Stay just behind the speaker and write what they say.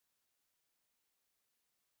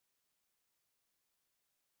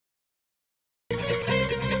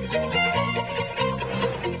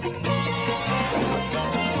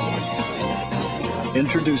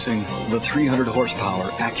Introducing the 300 horsepower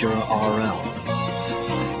Acura RL.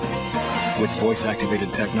 With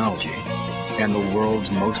voice-activated technology and the world's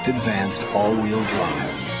most advanced all-wheel drive.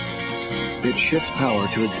 It shifts power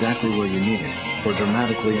to exactly where you need it for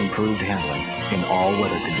dramatically improved handling in all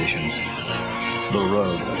weather conditions. The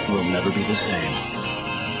road will never be the same.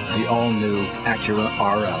 The all-new Acura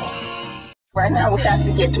RL. Right now we have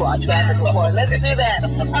to get to our traffic report. Let's do that.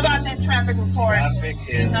 How about that traffic report? Traffic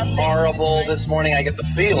is horrible this morning. I get the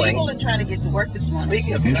feeling. People are trying to get to work this morning.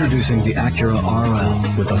 Speaking of Introducing the Acura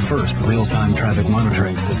RL with the first real-time traffic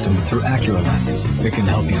monitoring system through AcuraLink. It can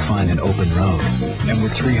help you find an open road. And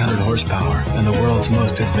with 300 horsepower and the world's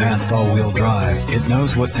most advanced all-wheel drive, it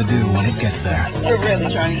knows what to do when it gets there. We're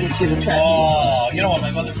really trying to get you to traffic. Oh, you know what?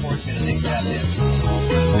 My mother forced me to take that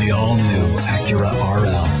in. The all-new Acura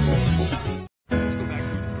RL. Let's go back to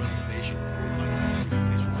the presentation.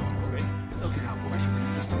 Okay? Okay, now question.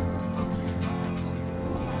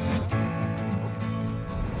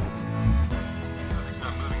 It's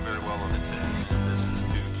not moving very well on its end. This is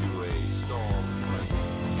due to a stall.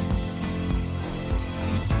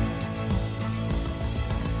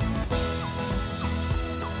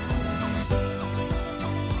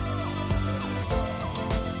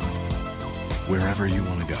 Wherever you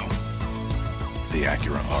want to go, the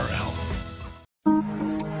Acura RL.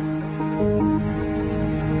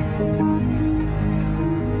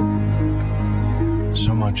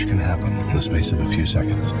 So much can happen in the space of a few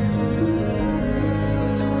seconds.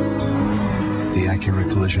 The Acura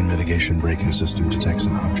collision mitigation braking system detects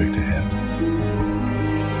an object ahead.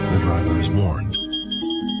 The driver is warned,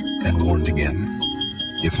 and warned again.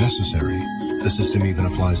 If necessary, the system even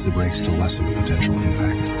applies the brakes to lessen potential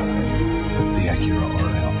impact. The Acura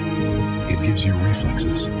RL. It gives you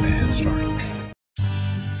reflexes, a head start.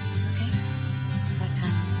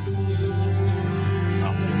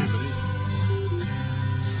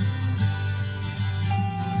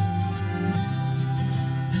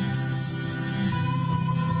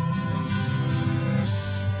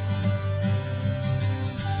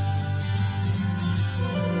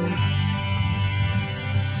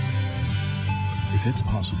 If it's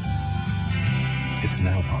possible, it's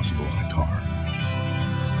now possible in a car.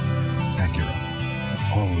 Acura,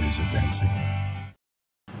 always advancing.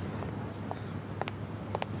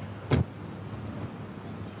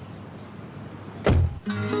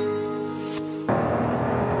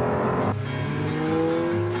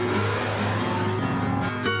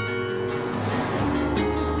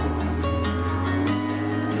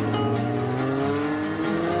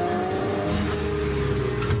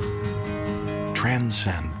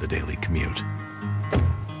 Transcend the daily commute.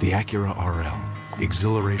 The Acura RL.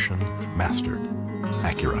 Exhilaration mastered.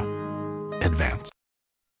 Acura. Advance.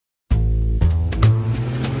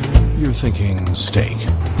 You're thinking steak.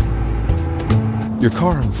 Your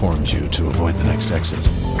car informs you to avoid the next exit.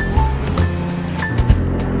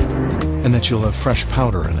 And that you'll have fresh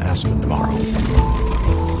powder in Aspen tomorrow.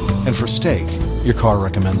 And for steak, your car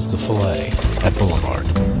recommends the filet at Boulevard.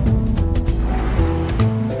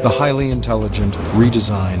 The highly intelligent,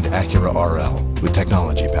 redesigned Acura RL with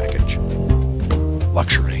technology package.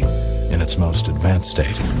 Luxury in its most advanced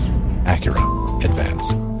state. Acura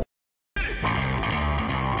Advance.